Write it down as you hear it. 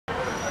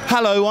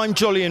Hello, I'm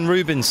Jolyon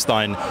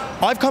Rubinstein.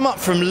 I've come up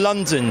from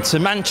London to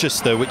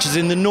Manchester, which is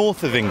in the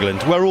north of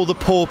England, where all the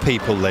poor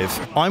people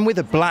live. I'm with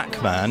a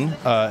black man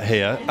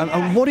here.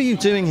 And what are you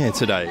doing here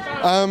today?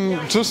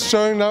 Just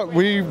showing that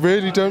we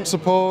really don't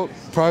support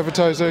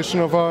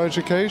privatisation of our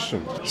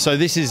education. So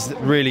this is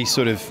really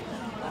sort of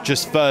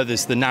just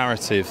furthers the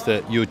narrative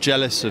that you're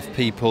jealous of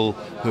people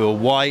who are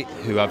white,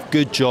 who have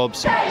good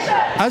jobs.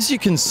 As you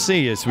can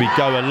see as we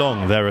go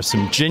along, there are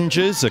some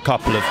gingers, a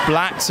couple of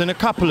blacks and a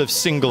couple of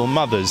single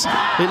mothers.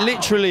 It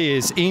literally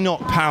is Enoch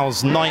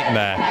Powell's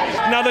nightmare.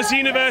 Now there's a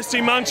university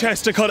in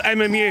Manchester called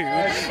MMU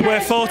where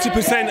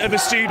 40% of the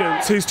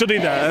students who study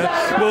there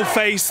will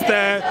face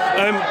their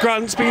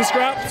grants being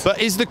scrapped.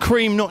 But is the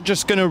cream not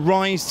just going to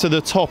rise to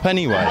the top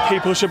anyway?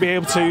 People should be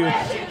able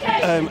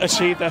to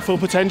achieve their full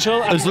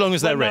potential. As long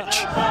as they're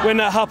rich. When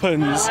that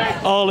happens,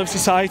 all of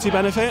society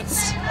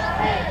benefits.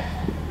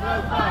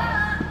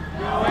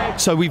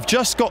 So we've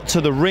just got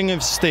to the Ring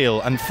of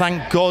Steel, and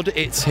thank God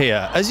it's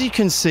here. As you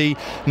can see,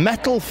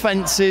 metal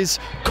fences,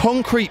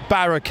 concrete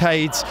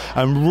barricades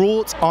and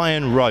wrought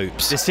iron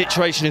ropes. The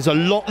situation is a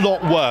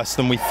lot worse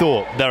than we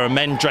thought. There are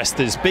men dressed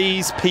as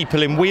bees,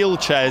 people in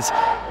wheelchairs,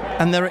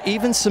 and there are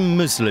even some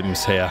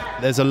Muslims here.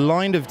 There's a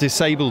line of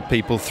disabled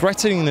people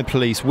threatening the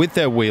police with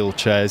their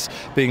wheelchairs,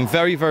 being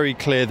very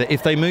clear that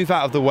if they move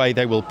out of the way,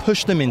 they will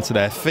push them into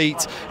their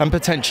feet and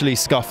potentially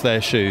scuff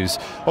their shoes.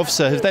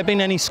 Officer, has there been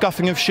any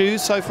scuffing of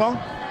shoes so far?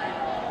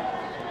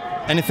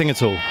 Anything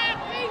at all?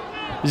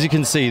 As you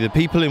can see, the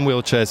people in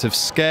wheelchairs have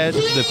scared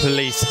the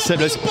police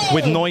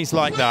with noise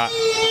like that.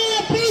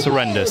 It's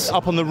horrendous.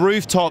 Up on the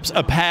rooftops,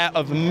 a pair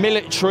of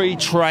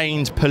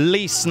military-trained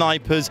police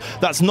snipers.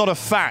 That's not a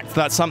fact,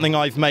 that's something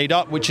I've made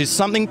up, which is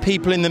something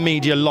people in the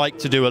media like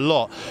to do a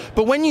lot.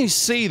 But when you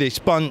see this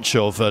bunch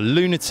of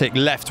lunatic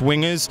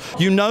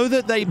left-wingers, you know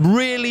that they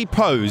really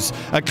pose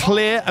a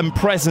clear and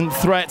present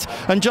threat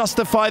and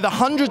justify the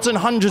hundreds and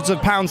hundreds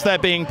of pounds they're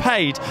being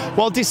paid,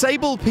 while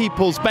disabled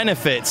people's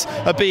benefits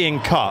are being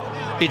cut.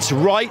 It's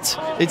right,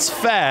 it's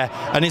fair,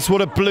 and it's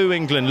what a blue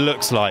England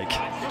looks like.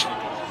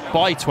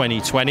 By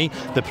 2020,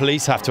 the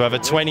police have to have a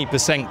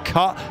 20%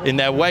 cut in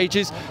their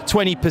wages,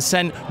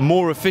 20%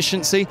 more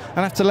efficiency, and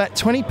have to let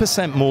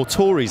 20% more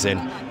Tories in.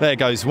 There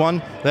goes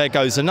one, there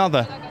goes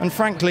another, and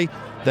frankly,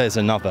 there's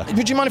another.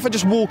 Would you mind if I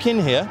just walk in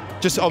here?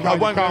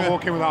 I can't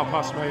walk in without a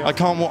pass, mate. I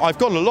can't walk. I've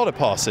got a lot of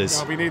passes.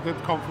 Yeah, we need the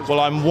conference. Well,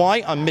 I'm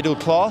white, I'm middle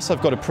class,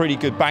 I've got a pretty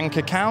good bank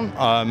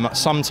account.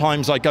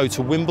 Sometimes I go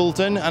to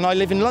Wimbledon, and I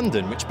live in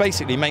London, which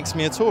basically makes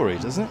me a Tory,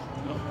 doesn't it?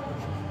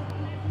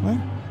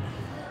 Well,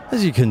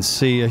 as you can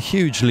see, a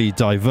hugely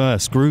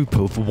diverse group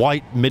of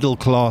white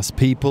middle-class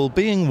people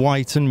being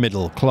white and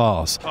middle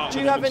class. Do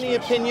you have any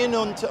opinion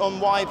on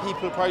why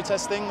people are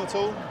protesting at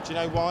all? Do you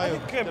know why? I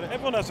think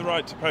everyone has a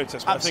right to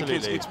protest, but Absolutely. I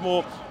think it's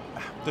more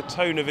the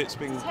tone of it's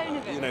being,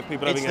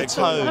 people having the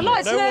tone. I'd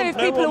like to know if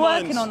people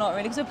are working or not,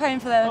 really, because we're paying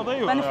for their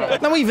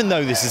benefit. Now, even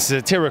though this is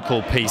a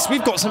satirical piece,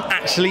 we've got some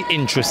actually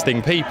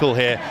interesting people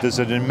here. There's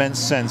an immense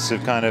sense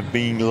of kind of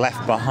being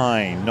left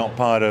behind, not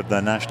part of the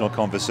national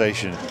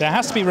conversation. There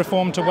has to be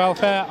reform to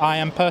welfare. I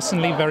am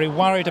personally very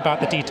worried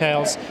about the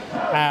details,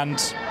 and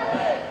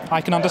I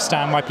can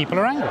understand why people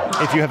are angry.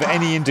 If you have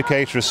any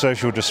indicator of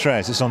social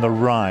distress, it's on the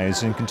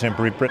rise in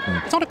contemporary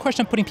Britain. It's not a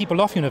question of putting people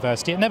off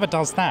university, it never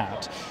does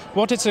that.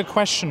 What it's a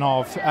question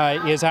of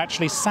is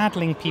actually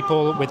saddling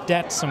people with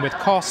debts and with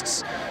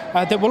costs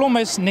that will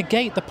almost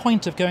negate the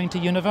point of going to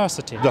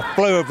university. The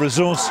flow of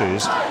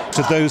resources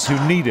to those who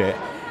need it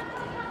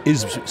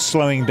is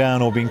slowing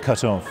down or being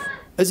cut off.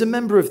 As a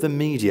member of the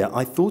media,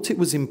 I thought it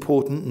was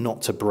important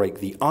not to break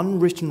the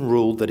unwritten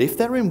rule that if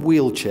they're in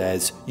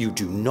wheelchairs, you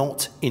do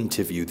not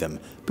interview them,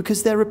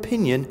 because their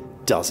opinion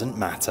doesn't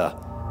matter.